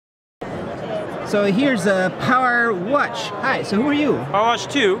So here's a Powerwatch. Hi, so who are you?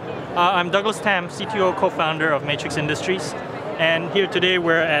 Powerwatch 2. I'm Douglas Tam, CTO co-founder of Matrix Industries. And here today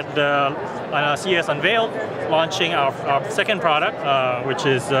we're at the CES Unveiled, launching our second product, which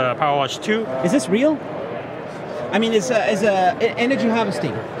is Powerwatch 2. Is this real? I mean, it's energy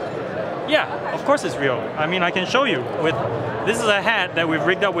harvesting. Yeah, of course it's real. I mean, I can show you. This is a hat that we've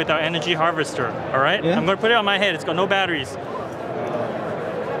rigged up with our energy harvester, all right? Yeah. I'm going to put it on my head. It's got no batteries.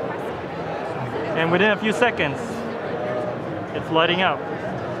 And within a few seconds, it's lighting up.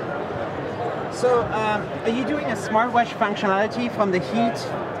 So, are you doing a smartwatch functionality from the heat?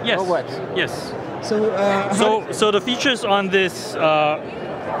 Yes. Or what? Yes. So, so the features on this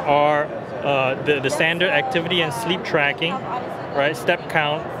are the standard activity and sleep tracking, right? Step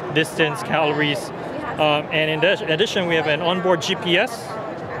count, distance, calories, and in addition, we have an onboard GPS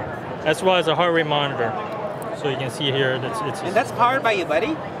as well as a heart rate monitor. So you can see here that and that's powered by your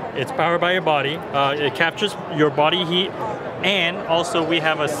body? It's powered by your body. It captures your body heat, and also we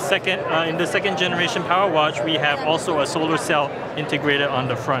have a second in the second generation Powerwatch. We have also a solar cell integrated on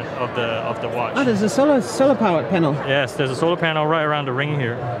the front of the watch. Oh, there's a solar powered panel. Yes, there's a solar panel right around the ring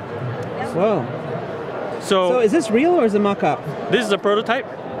here. Whoa. So is this real or is it mock-up? This is a prototype.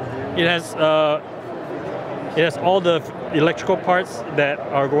 It has all the electrical parts that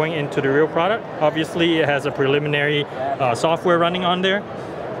are going into the real product. Obviously, it has a preliminary software running on there.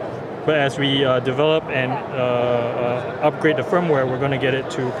 But as we develop and upgrade the firmware, we're going to get it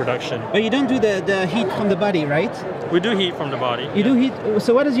to production. But you don't do the heat from the body, right? We do heat from the body. You do heat.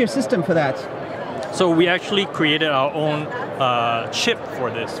 So what is your system for that? So we actually created our own chip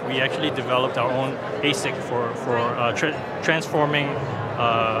for this. We actually developed our own ASIC for transforming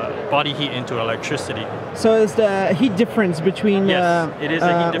body heat into electricity. So is the heat difference between yes, it is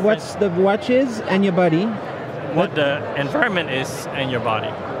a heat difference. what the watch is and your body? What the environment is and your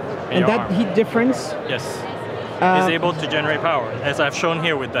body. And that heat difference? Yes. Is able to generate power, as I've shown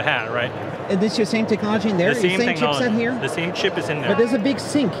here with the hat, right? And this your same technology in there? The same technology. Chipset here? The same chip is in there. But there's a big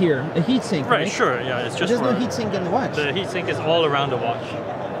sink here, a heat sink, right? Right, sure, yeah. It's just there's no heat sink in the watch. The heat sink is all around the watch.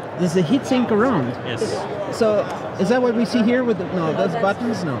 There's a heat sink around? Yes. So, is that what we see here with no, those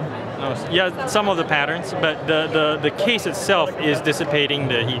buttons? No. No. Yeah, some of the patterns, but the case itself is dissipating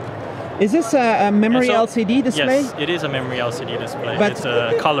the heat. Is this a memory LCD display? Yes, it is a memory LCD display. But it's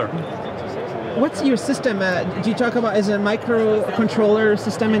a color. What's your system? Do you talk about is a microcontroller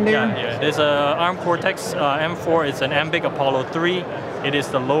system in there? Yeah. There's a ARM Cortex M4. It's an Ambiq Apollo 3. It is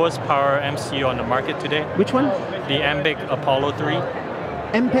the lowest power MCU on the market today. Which one? The Ambiq Apollo 3.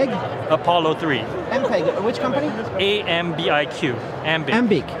 MPEG? Apollo 3. MPEG. Which company? AMBIQ. Ambiq.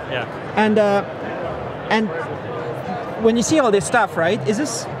 Ambiq. Yeah. And when you see all this stuff, right? Is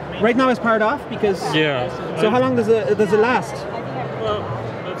this right now? It's powered off because. Yeah. So how long does it last? Well,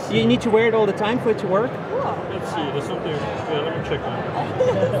 you need to wear it all the time for it to work? Let's see, there's something, yeah, let me check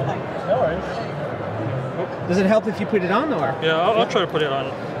that. No worries. Does it help if you put it on, or? Yeah, I'll try to put it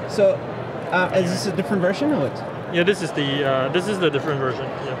on. So, is this a different version or what? Yeah, this is the different version,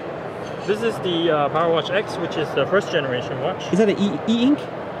 yeah. This is the Powerwatch X, which is the first generation watch. Is that an e-ink?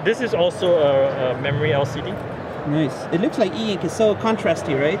 This is also a memory LCD. Nice. It looks like e-ink, it's so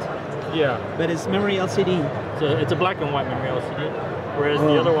contrasty, right? Yeah. But it's memory LCD. So it's a black and white memory LCD. Whereas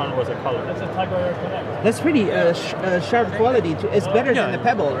the other one was a color. That's pretty sharp quality. It's better than the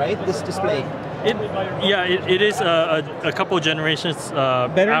Pebble, right? This display. It is a couple generations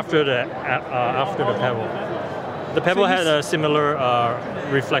after the Pebble. The Pebble had a similar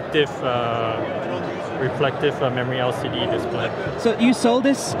reflective memory LCD display. So you sold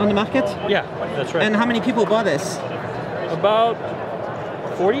this on the market? Yeah, that's right. And how many people bought this? About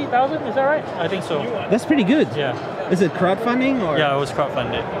 40,000, is that right? I think so. That's pretty good. Yeah. Is it crowdfunding or? Yeah, it was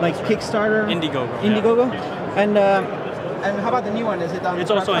crowdfunded. Like Kickstarter? Indiegogo. Indiegogo? Yeah. And how about the new one? Is it on?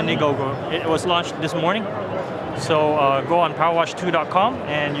 It's also Indiegogo. It was launched this morning. So go on powerwatch2.com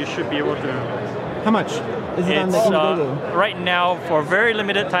and you should be able to. How much is it on the Indiegogo? Right now, for very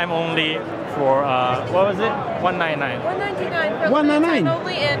limited time only, for what was it? $199. $199 for $199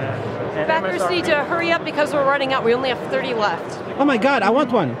 only, and backers need to hurry up because we're running out. We only have 30 left. Oh my God, I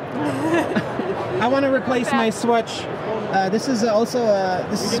want one. I want to replace my Swatch. This is also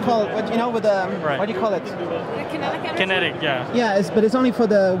this is called what with what do you call it? The kinetic. Kinetic, yeah. Yeah, but it's only for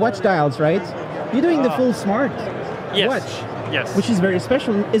the watch dials, right? You're doing the full smart watch. Yes. Which is very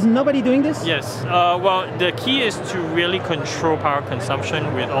special. Is nobody doing this? Yes. Well, the key is to really control power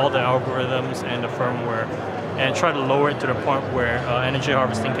consumption with all the algorithms and the firmware, and try to lower it to the point where energy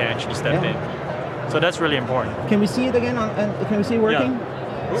harvesting can actually step in. So that's really important. Can we see it again? Can we see it working?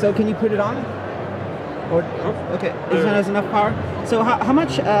 Yeah. So can you put it on? Or okay, this one has enough power. So how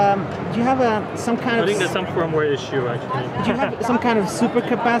much do you have some kind of? I think there's some firmware issue actually. Do you have some kind of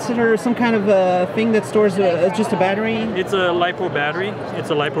supercapacitor or some kind of thing that stores just a battery? It's a LiPo battery. It's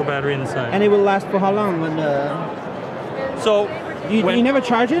a LiPo battery inside. And it will last for how long? So you never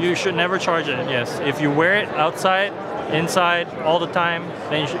charge it? You should never charge it. Yes, if you wear it outside, inside, all the time,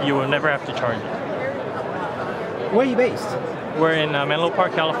 then you will never have to charge it. Where are you based? We're in Menlo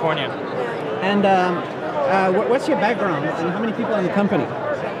Park, California. And what's your background and how many people in the company?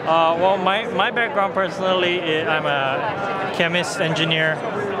 Well, my background personally, I'm a chemist engineer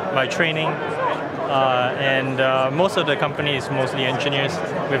by training, and most of the company is mostly engineers.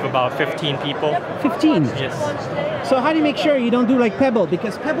 We have about 15 people. 15? Yes. So how do you make sure you don't do like Pebble?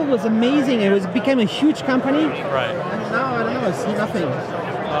 Because Pebble was amazing. It became a huge company. Right. And now, I don't know, it's nothing.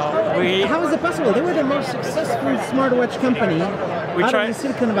 How is it possible? They were the most successful smartwatch company out of the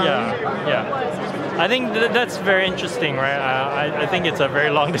Silicon Valley. Yeah. I think that's very interesting, right? I think it's a very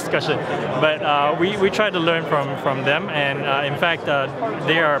long discussion, but we try to learn from them, and in fact,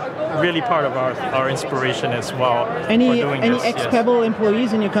 they are really part of our inspiration as well. Any ex-Pebble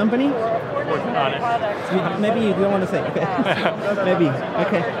employees in your company? Working on it. Maybe you don't want to say. Okay. Maybe.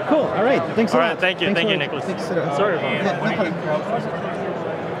 Okay. Cool. All right. Thanks a lot. All right. Thank you, Nicholas. Sorry about that.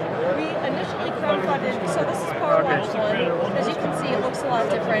 We initially crowdfunded, so this is Powerwatch 1. As you can see, it looks a lot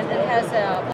different. It has a